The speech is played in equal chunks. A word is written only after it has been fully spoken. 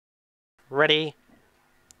ready.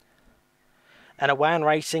 And away on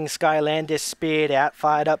racing, Skylandis speared out,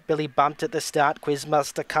 fired up Billy, bumped at the start,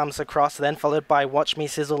 Quizmaster comes across, then followed by Watch Me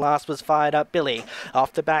Sizzle, last was fired up Billy.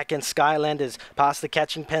 Off the back and Skylanders past the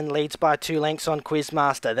catching pen, leads by 2 lengths on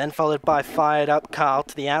Quizmaster, then followed by fired up Carl.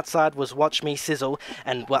 To the outside was Watch Me Sizzle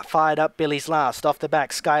and fired up Billy's last. Off the back,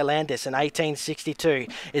 Skylandis in 1862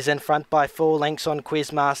 is in front by 4 lengths on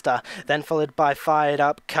Quizmaster, then followed by fired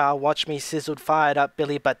up Carl. Watch Me Sizzled, fired up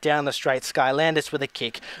Billy, but down the straight, Skylandis with a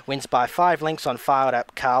kick wins by 5 lengths on fired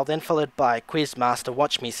up Carl, then followed by Quizmaster.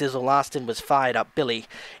 Watch Me Sizzle last in was fired up Billy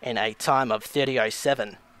in a time of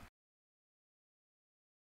 30.07.